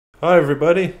Hi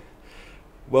everybody,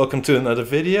 welcome to another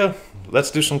video.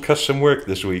 Let's do some custom work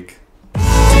this week.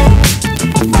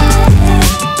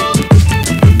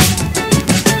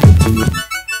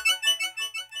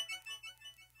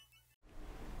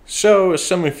 So, as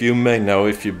some of you may know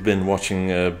if you've been watching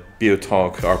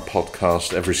Beotalk, our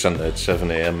podcast, every Sunday at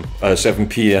 7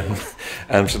 p.m.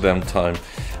 Amsterdam time,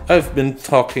 I've been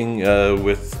talking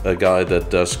with a guy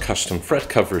that does custom fret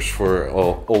covers for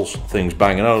all things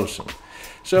Bang Olufsen.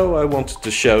 So I wanted to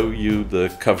show you the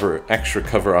extra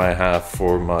cover I have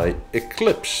for my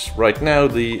Eclipse. Right now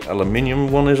the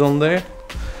aluminium one is on there.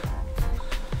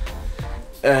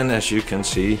 And as you can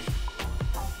see,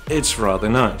 it's rather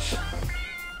nice.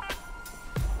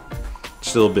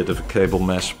 Still a bit of a cable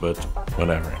mess, but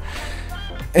whatever.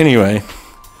 Anyway,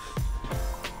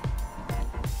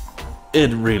 it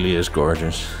really is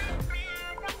gorgeous.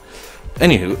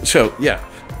 Anywho, so yeah,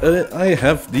 I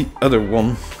have the other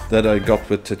one that I got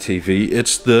with the TV.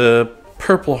 It's the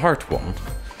Purple Heart one.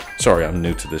 Sorry, I'm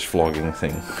new to this vlogging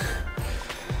thing.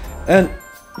 And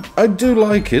I do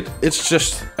like it. It's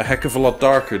just a heck of a lot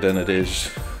darker than it is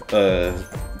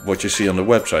what you see on the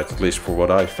website, at least for what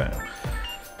I found.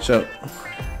 So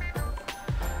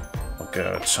I'll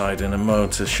go outside in a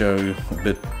mode to show you a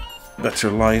bit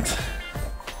better light.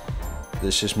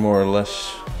 This is more or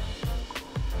less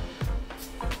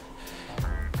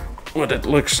what it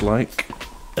looks like.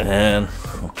 And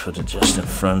I'll put it just in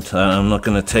front. I'm not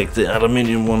going to take the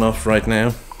aluminium one off right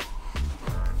now.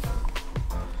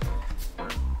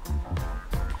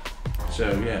 So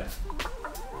yeah,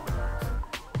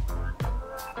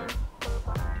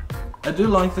 I do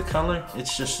like the color.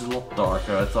 It's just a lot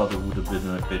darker. I thought it would have been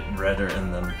a bit redder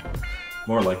and then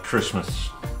more like Christmas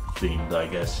themed, I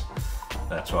guess.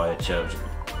 That's why I chose it.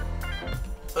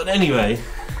 But anyway,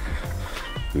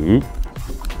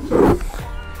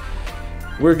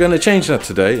 we're going to change that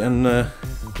today and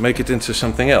make it into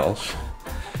something else.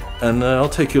 And I'll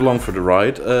take you along for the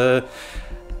ride.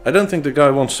 I don't think the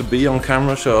guy wants to be on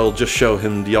camera, so I'll just show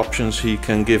him the options he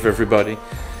can give everybody.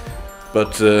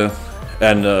 But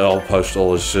and I'll post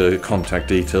all his contact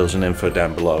details and info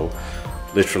down below,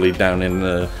 literally down in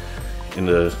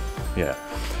the yeah.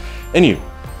 Anyway,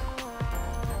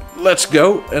 let's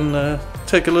go and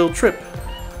take a little trip.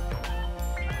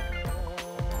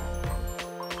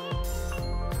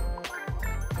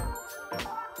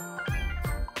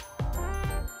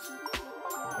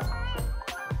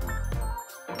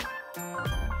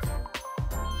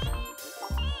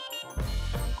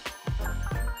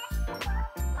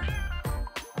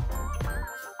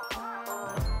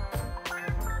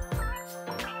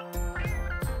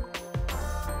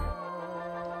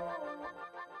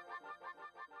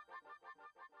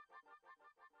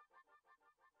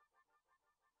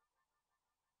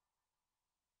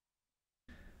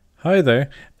 Hi there,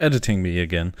 editing me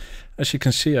again. As you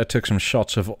can see, I took some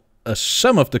shots of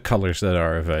some of the colors that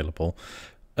are available.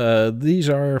 These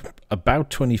are about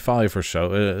 25 or so.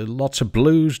 Lots of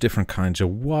blues, different kinds of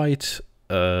white,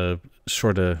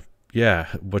 sort of, yeah,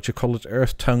 what you call it,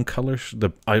 earth tone colors.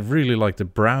 I really like the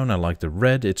brown, I like the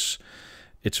red. It's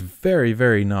very,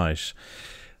 very nice.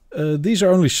 These are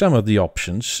only some of the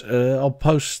options. I'll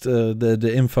post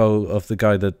the info of the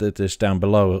guy that did this down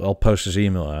below. I'll post his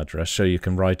email address so you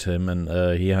can write to him,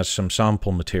 and he has some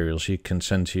sample materials he can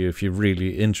send to you if you're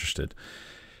really interested.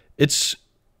 It's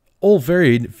all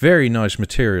very, very nice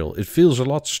material. It feels a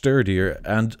lot sturdier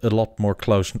and a lot more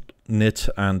close-knit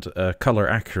and color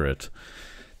accurate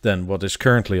than what is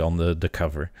currently on the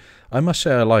cover. I must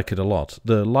say I like it a lot.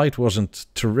 The light wasn't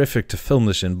terrific to film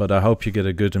this in, but I hope you get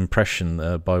a good impression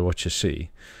by what you see.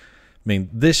 I mean,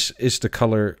 this is the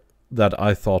color that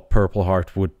I thought Purple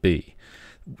Heart would be,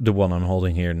 the one I'm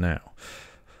holding here now.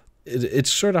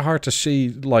 It's sort of hard to see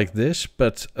like this,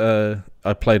 but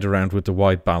I played around with the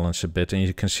white balance a bit, and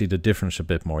you can see the difference a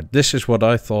bit more. This is what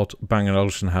I thought Bang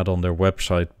Olufsen had on their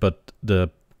website, but the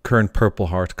current Purple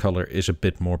Heart color is a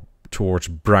bit more towards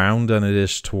brown than it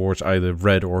is towards either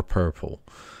red or purple.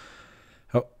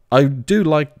 I do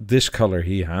like this color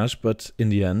he has, but in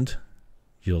the end,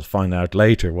 you'll find out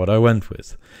later what I went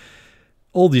with.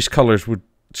 All these colors would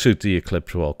suit the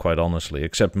Eclipse well, quite honestly,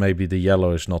 except maybe the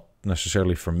yellow is not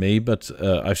necessarily for me, but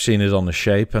I've seen it on the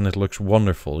shape and it looks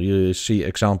wonderful. You see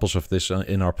examples of this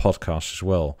in our podcast as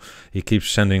well. He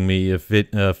keeps sending me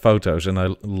photos, and I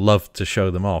love to show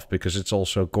them off because it's all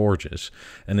so gorgeous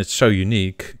and it's so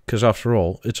unique, because after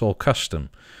all, it's all custom.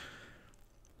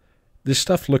 This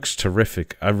stuff looks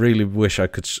terrific. I really wish I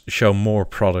could show more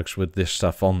products with this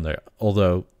stuff on there,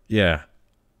 although, yeah,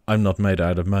 I'm not made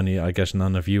out of money. I guess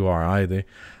none of you are either.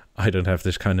 I don't have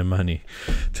this kind of money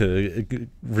to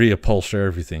reupholster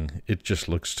everything. It just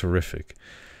looks terrific.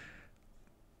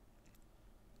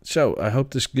 So I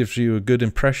hope this gives you a good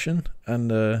impression,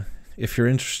 and if you're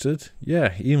interested,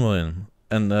 yeah, email in,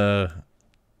 and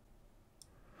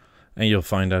you'll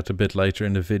find out a bit later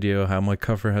in the video how my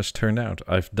cover has turned out.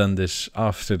 I've done this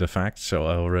after the fact, so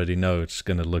I already know it's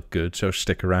gonna look good, so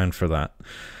stick around for that.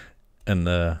 And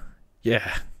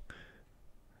yeah,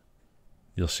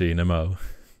 you'll see in a mo.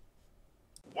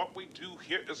 What we do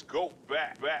here is go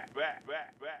back.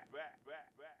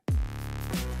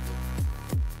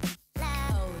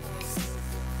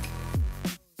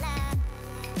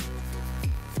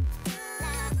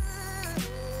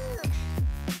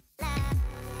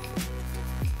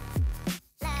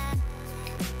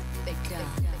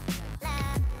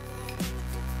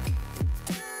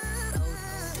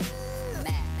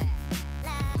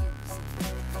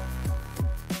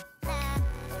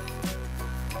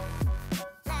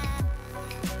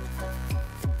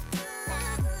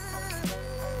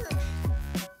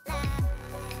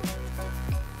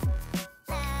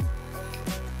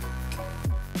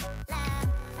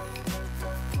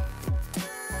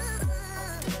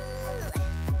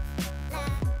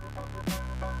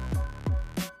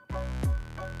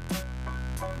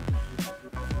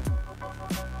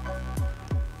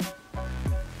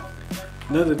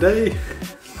 Another day,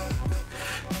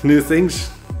 new things.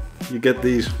 You get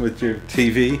these with your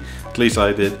TV, at least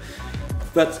I did.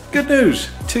 But good news,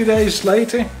 2 days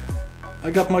later,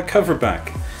 I got my cover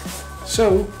back.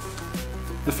 So,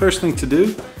 the first thing to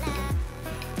do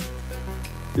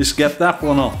is get that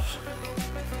one off.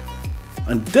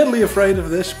 I'm deadly afraid of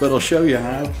this, but I'll show you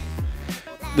how.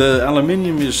 The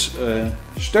aluminium is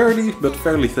sturdy, but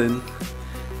fairly thin.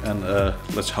 And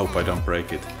let's hope I don't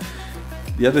break it.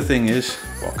 The other thing is,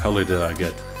 what color did I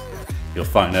get? You'll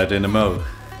find out in a mo.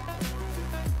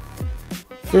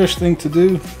 First thing to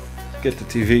do, get the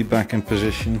TV back in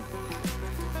position.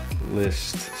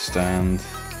 List, stand,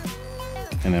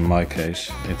 and in my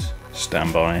case, it's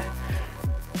standby.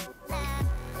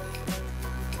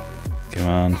 Come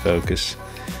on, focus.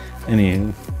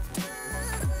 Anywho,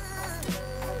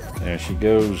 there she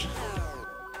goes.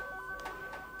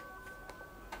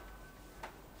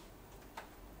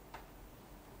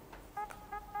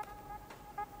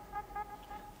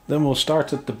 Then we'll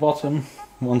start at the bottom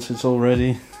once it's all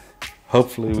ready.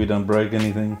 Hopefully we don't break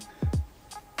anything.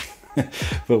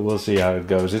 But we'll see how it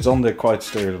goes. It's on there quite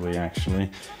sturdily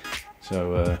actually.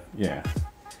 So yeah.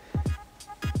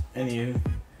 Anywho,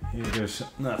 here goes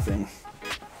nothing.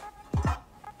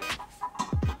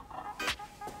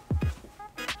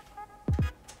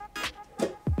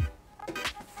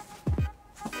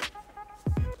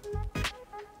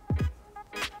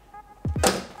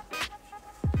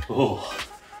 Oh.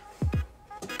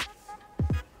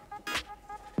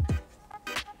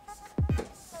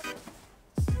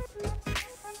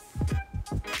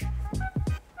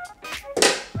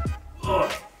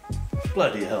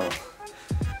 Bloody hell.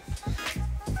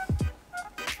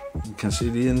 You can see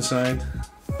the inside.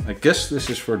 I guess this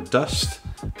is for dust.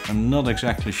 I'm not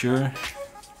exactly sure.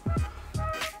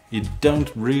 You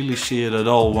don't really see it at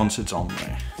all once it's on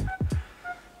there.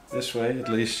 This way at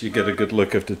least you get a good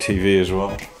look of the TV as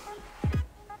well.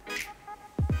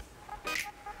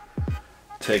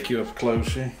 Take you up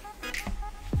closer.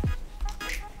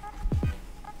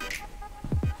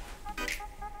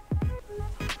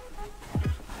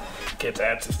 Get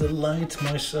out of the light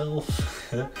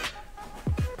myself.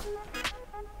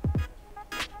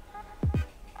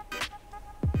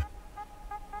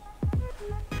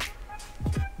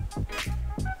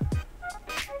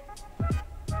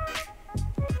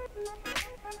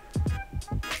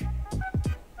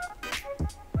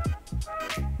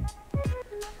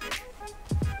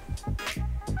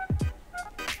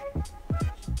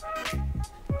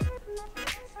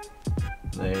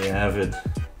 There you have it.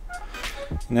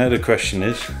 Now the question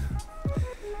is,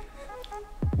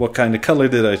 what kind of color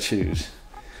did I choose?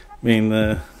 I mean,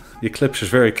 the Eclipse is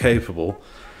very capable,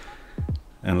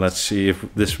 and let's see if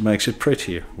this makes it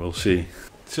prettier. We'll see.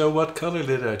 So what color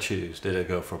did I choose? Did I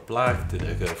go for black? Did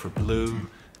I go for blue?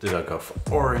 Did I go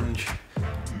for orange?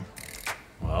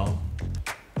 Well,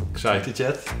 excited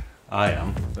yet? I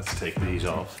am. Let's take these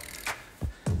off.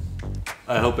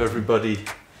 I hope everybody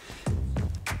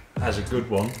has a good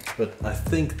one, but I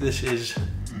think this is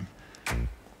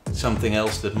something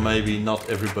else that maybe not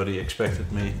everybody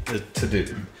expected me to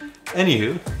do.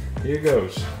 Anywho, here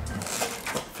goes. I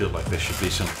feel like there should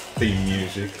be some theme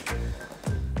music.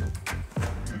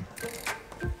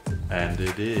 And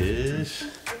it is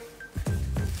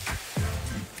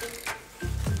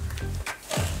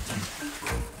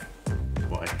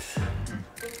white.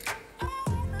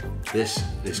 This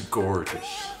is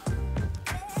gorgeous.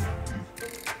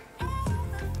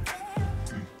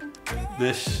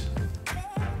 This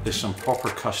is some proper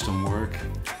custom work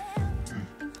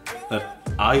that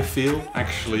I feel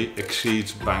actually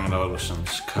exceeds Bang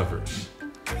Olufsen's covers.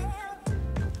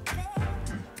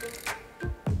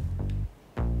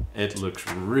 It looks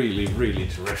really, really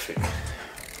terrific.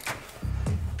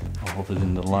 I'll hold it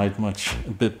in the light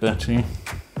a bit better.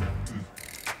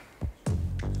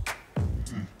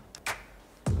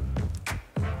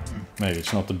 Maybe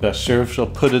it's not the best surface. I'll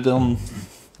put it on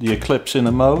the Eclipse in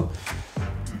a mo.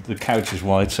 The couch is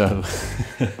white, so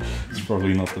it's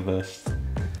probably not the best.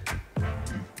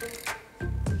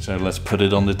 So let's put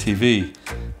it on the TV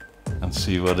and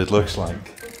see what it looks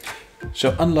like.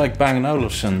 So unlike Bang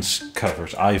Olufsen's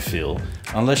covers, I feel,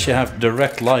 unless you have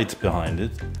direct light behind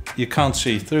it, you can't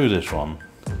see through this one.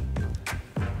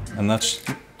 And that's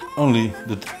only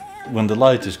when the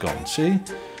light is gone. See?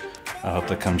 I hope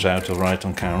that comes out alright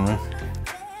on camera.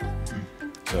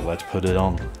 So let's put it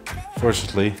on.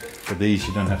 Fortunately, for these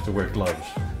you don't have to wear gloves.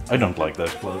 I don't like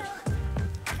those gloves.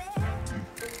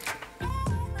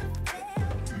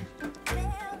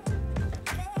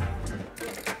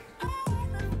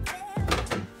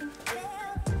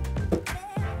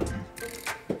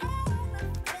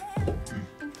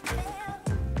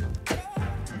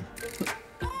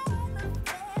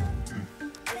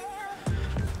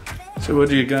 So what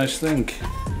do you guys think?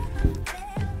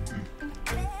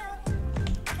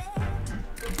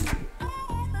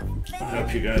 I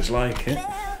hope you guys like it.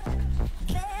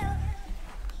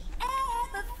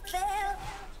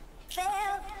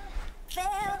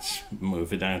 Let's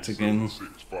move it out again. 6,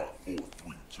 5, 4, 3,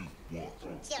 2, 1. You'll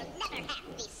never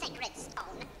have the sacred stone.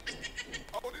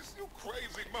 Oh, this you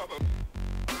crazy mother.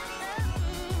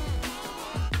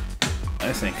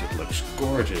 I think it looks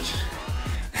gorgeous.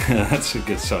 That's a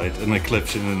good sight, an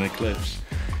eclipse in an eclipse.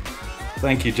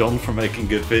 Thank you, John, for making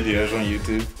good videos on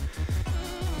YouTube.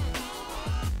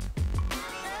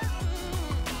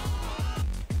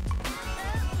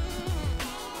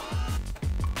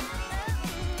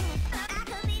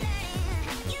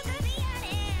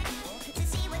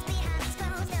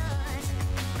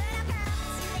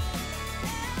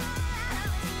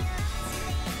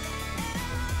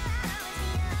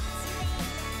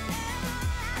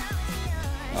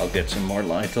 I'll get some more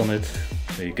light on it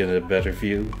so you get a better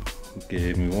view.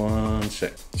 Give me 1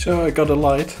 sec. So I got a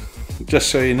light, just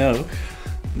so you know.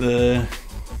 Can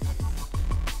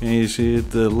you see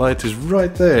it? The light is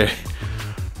right there.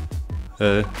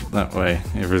 That way,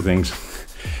 everything's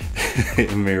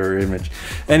a mirror image.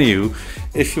 Anywho,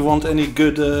 if you want any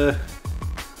good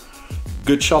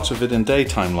shots of it in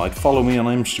daytime light, follow me on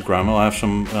Instagram. I'll have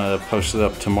some posted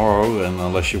up tomorrow, and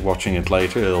unless you're watching it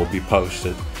later, it'll be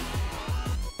posted.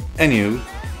 Anywho,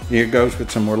 here goes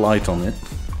with some more light on it.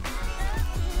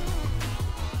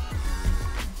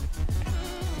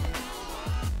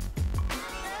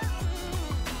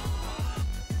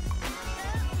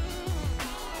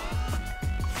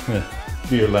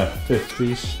 To your left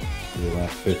 50s, to your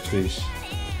left 50s.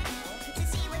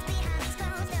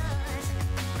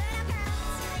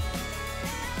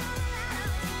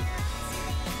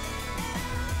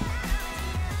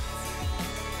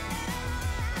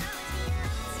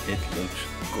 It looks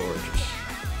gorgeous.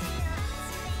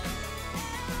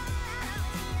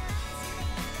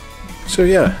 So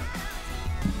yeah,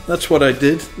 that's what I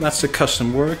did. That's the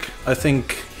custom work. I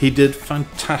think he did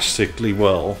fantastically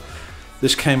well.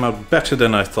 This came out better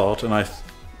than I thought, and I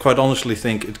quite honestly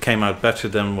think it came out better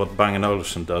than what Bang &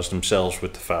 Olufsen does themselves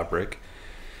with the fabric.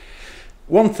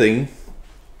 One thing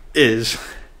is,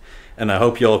 and I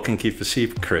hope you all can keep a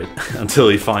secret until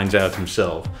he finds out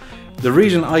himself, the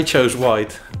reason I chose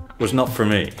white was not for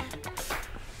me.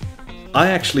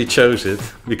 I actually chose it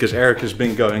because Eric has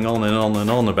been going on and on and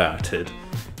on about it.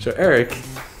 So Eric,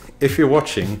 if you're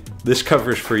watching, this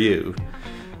cover is for you.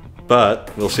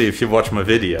 But we'll see if you watch my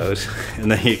videos,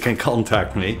 and then you can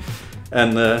contact me.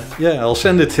 And yeah, I'll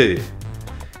send it to you.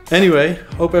 Anyway,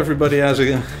 hope everybody has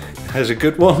a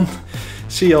good one.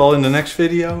 See you all in the next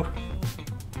video.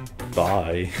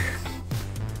 Bye.